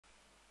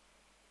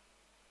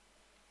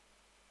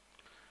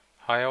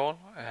Hi all,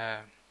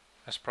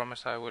 as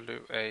promised I will do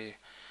a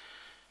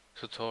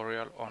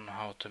tutorial on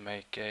how to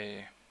make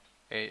a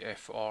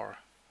AFR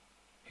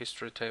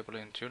history table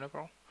in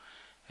TunerPro.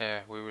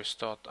 We will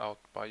start out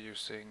by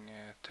using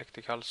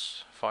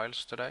technicals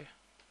files today,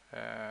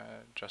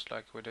 just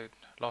like we did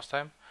last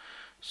time.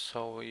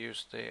 So we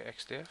use the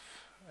XDF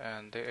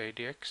and the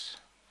ADX,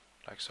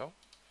 like so.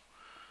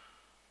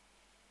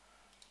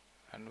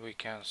 And we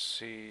can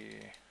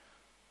see,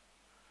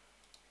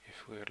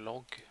 if we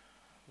log,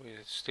 we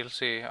still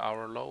see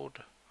our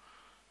load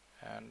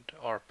and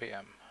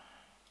RPM,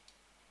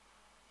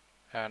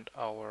 and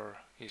our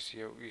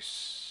ECU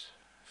is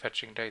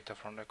fetching data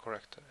from the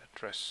correct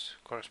address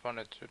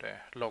corresponding to the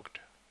logged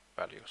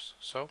values.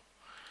 So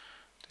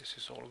this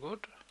is all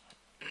good.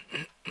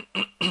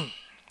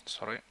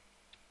 Sorry.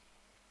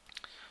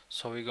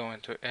 So we go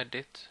into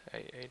edit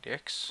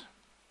ADX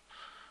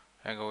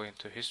and go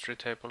into history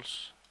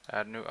tables,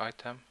 add new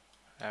item,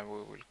 and we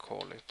will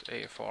call it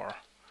AFR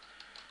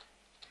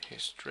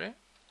history,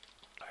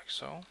 like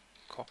so.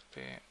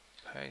 Copy,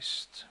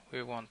 paste.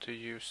 We want to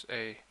use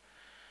a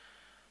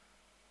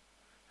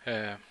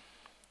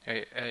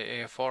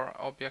AFR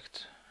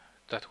object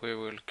that we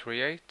will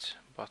create,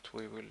 but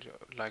we will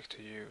like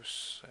to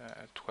use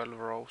 12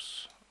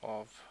 rows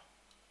of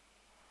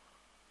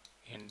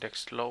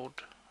indexed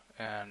load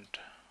and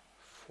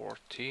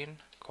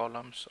 14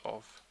 columns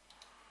of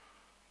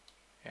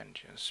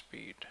engine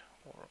speed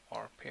or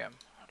RPM,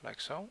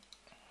 like so.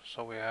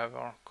 So we have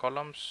our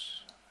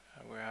columns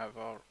and we have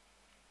our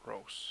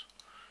rows,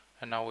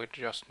 and now we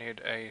just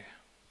need a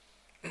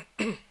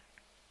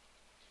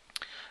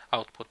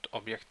output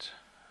object.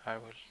 I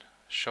will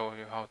show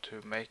you how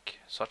to make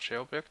such an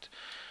object.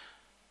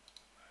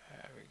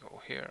 We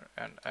go here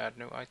and add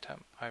new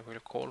item. I will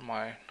call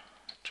mine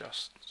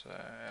just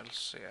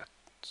LCet,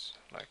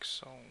 like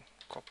so.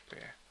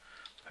 Copy,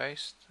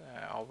 paste.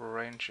 Our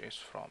range is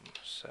from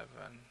 7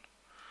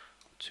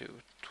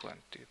 to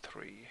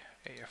 23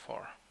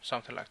 AFR,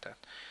 something like that.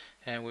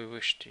 And we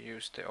wish to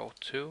use the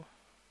O2,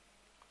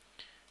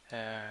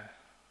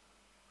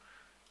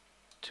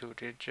 2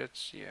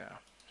 digits, yeah,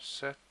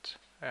 set.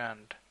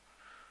 And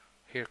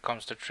here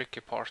comes the tricky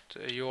part.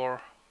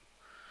 Your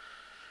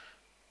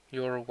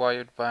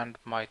wideband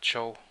might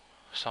show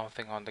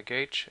something on the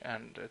gauge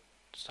and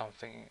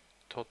something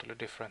totally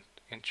different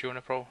in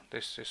TunerPro.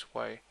 This is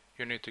why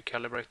you need to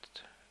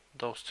calibrate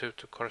those two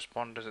to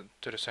correspond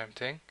to the same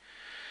thing.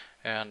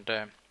 And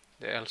the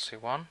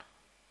LC1,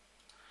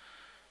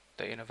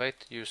 the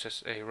Innovate,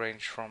 uses a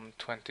range from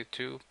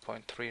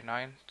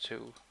 22.39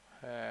 to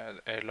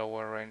a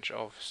lower range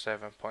of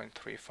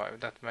 7.35.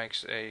 That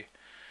makes a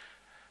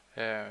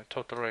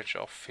total range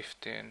of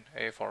 15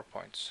 AFR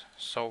points.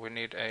 So we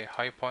need a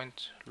high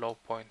point, low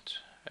point,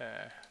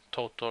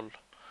 total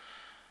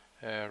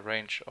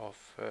range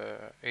of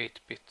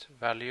 8-bit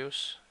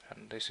values,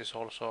 and this is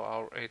also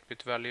our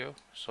 8-bit value.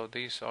 So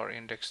these are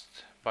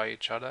indexed by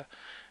each other,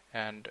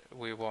 and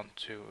we want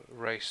to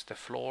raise the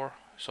floor,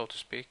 so to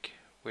speak,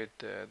 with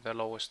the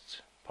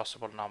lowest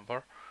possible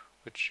number,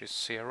 which is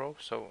 0.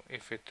 So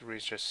if it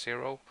reaches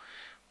 0,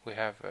 we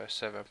have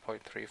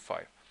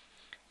 7.35.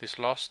 This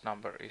last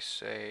number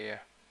is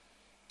a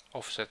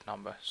offset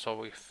number.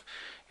 So if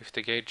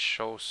the gauge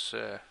shows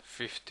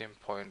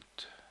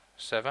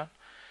 15.7,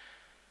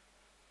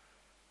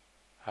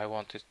 I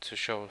want it to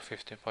show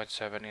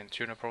 15.7 in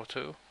TunerPro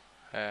 2,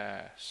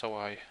 so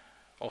I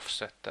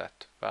offset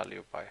that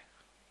value by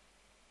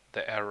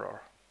the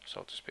error,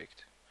 so to speak.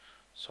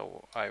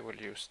 So I will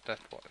use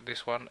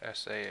this one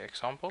as a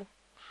example.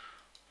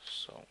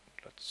 So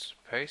let's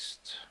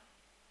paste.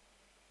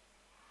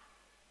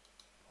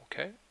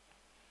 Okay.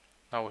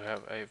 Now we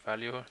have a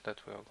value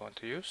that we are going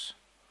to use.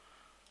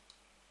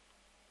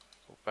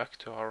 Go back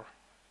to our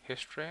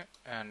history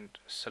and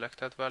select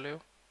that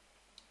value.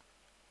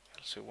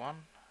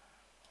 LC1.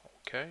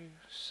 Okay,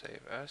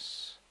 save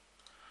as.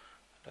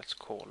 Let's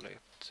call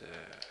it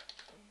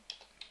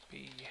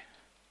B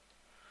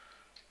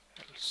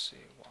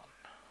LC1,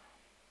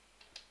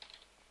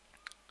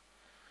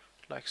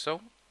 like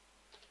so.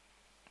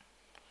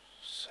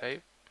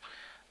 Save.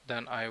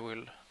 Then I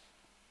will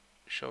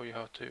show you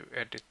how to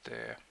edit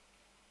the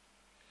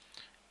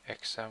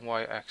X and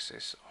Y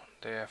axis on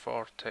the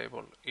AFR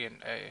table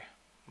in a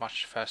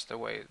much faster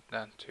way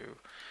than to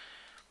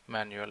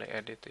manually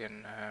edit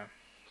in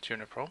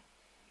TunerPro.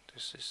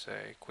 This is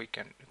a quick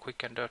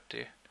and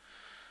dirty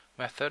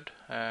method.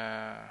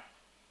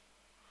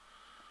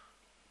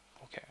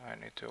 Okay, I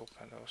need to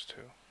open those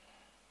two.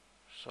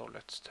 So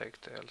let's take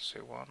the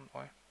LC1,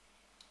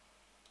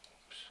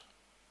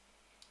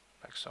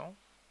 like so.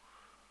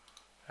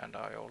 And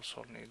I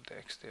also need the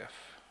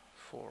XDF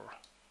for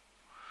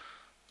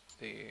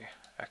the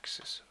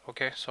axis.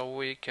 Okay, so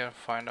we can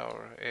find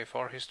our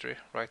AFR history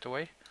right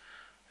away,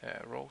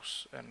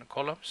 rows and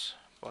columns,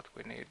 but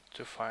we need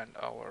to find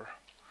our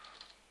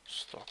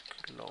stock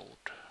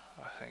load.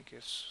 I think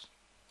is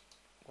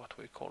what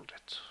we called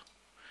it.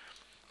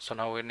 So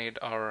now we need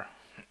our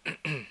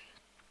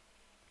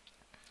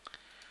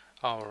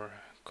our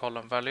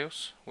column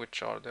values,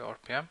 which are the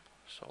RPM.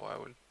 So I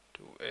will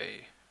do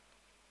a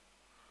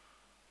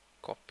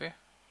copy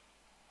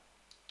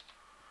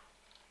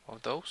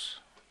of those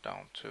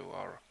down to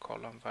our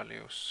column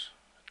values.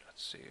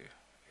 Let's see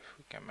if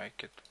we can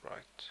make it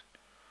right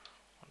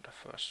on the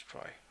first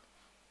try.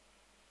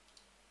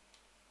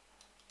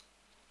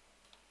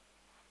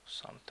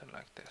 Something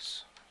like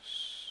this.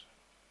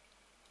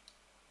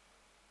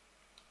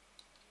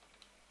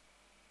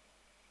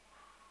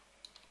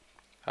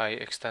 I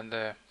extend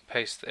the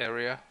paste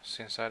area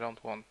since I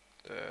don't want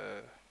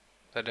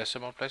the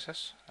decimal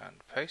places, and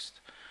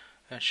paste,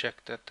 and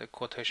check that the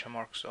quotation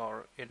marks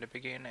are in the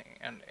beginning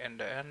and in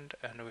the end,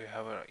 and we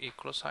have an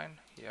equal sign.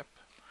 Yep.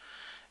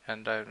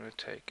 And then we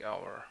take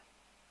our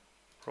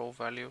row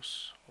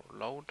values or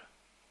load.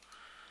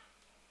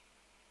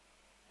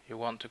 You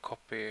want to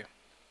copy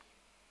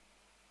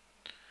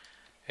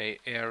a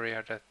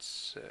area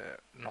that's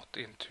not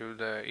into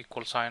the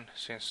equal sign,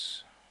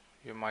 since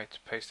you might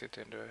paste it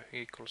in the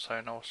equal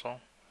sign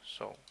also.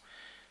 So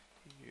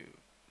you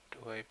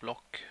do a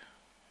block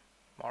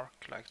mark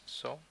like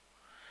so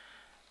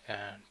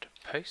and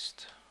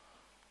paste.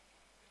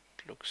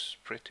 It looks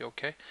pretty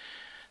okay.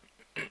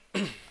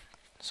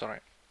 Sorry.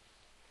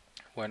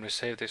 When we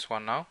save this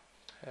one now,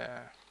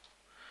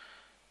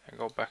 and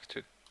go back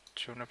to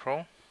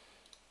TunerPro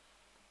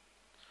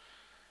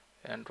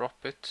and drop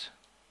it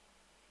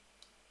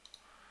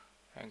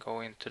and go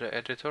into the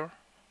editor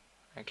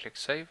and click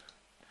save,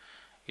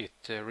 it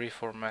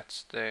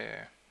reformats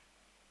the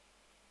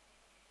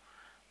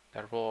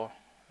raw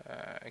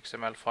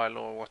XML file,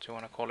 or what you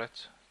want to call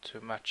it,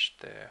 to match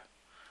the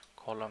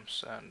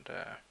columns and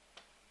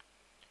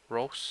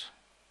rows,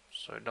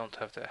 so you don't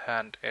have to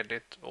hand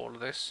edit all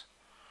this.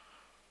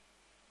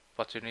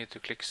 But you need to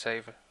click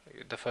save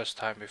the first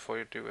time before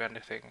you do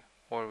anything,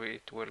 or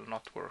it will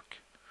not work.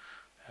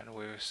 And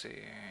we will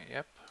see,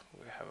 yep,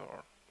 we have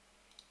our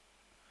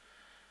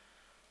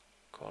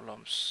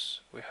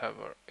columns, we have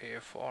our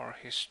AFR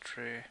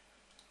history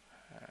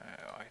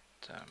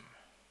item.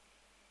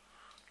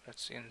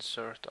 Let's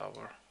insert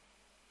our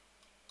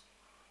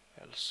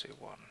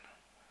LC1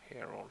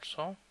 here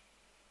also.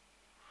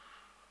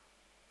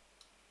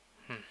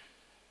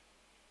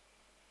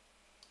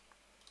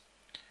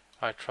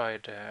 I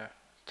tried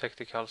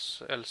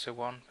Technical's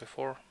LC1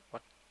 before,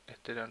 but it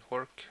didn't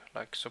work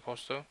like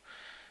supposed to.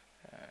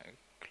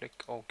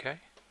 Click OK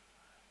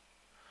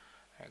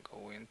and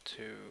go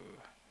into,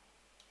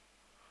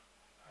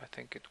 I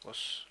think it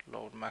was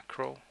load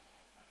macro,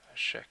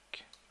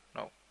 check,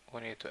 no,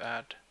 we need to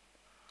add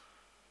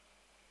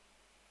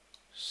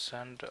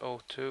send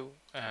O2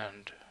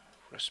 and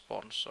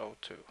response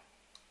O2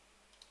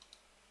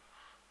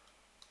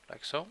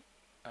 like so,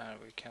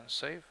 and we can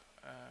save.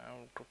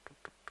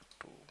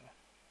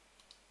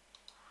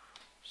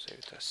 Save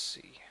it as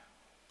C.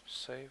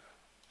 Save.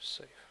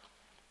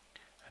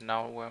 And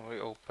now when we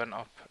open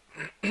up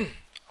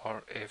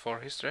our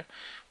AFR history,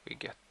 we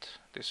get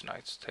this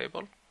nice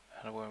table,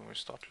 and when we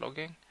start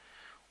logging,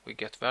 we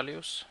get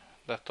values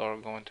that are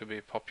going to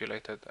be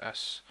populated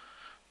as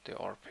the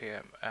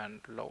RPM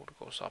and load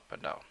goes up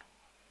and down.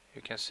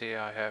 You can see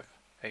I have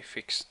a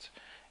fixed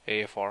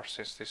AFR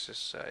since this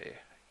is a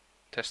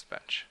test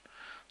bench.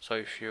 So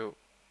if you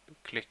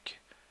click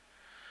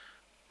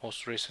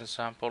most recent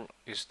sample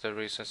is the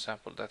recent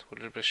sample that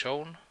will be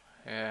shown,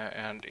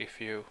 and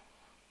if you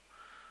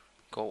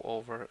go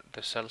over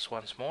the cells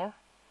once more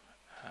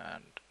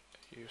and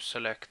you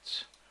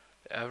select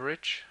the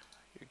average,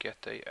 you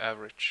get the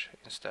average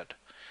instead.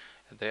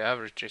 The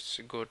average is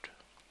good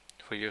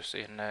for use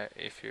in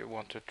if you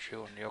want to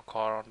tune your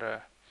car on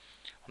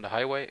the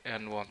highway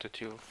and want to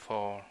tune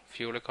for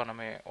fuel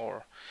economy,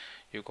 or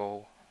you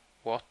go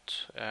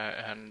watt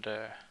and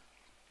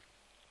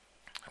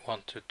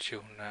want to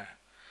tune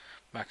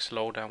max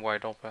load and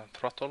wide open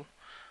throttle,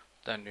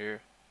 then you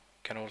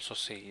can also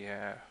see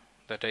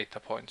the data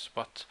points.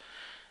 But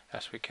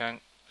as we can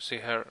see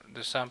here,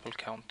 the sample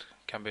count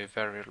can be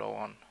very low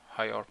on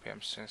high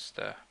RPM, since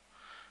the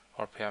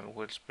RPM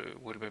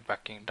will be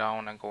backing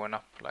down and going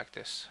up like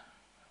this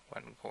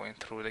when going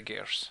through the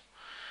gears.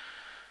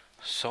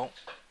 So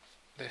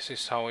this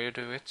is how you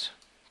do it.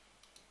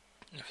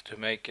 If to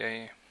make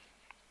a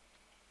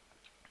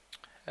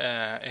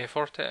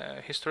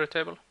A4 history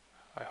table.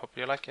 I hope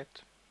you like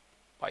it.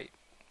 Bye.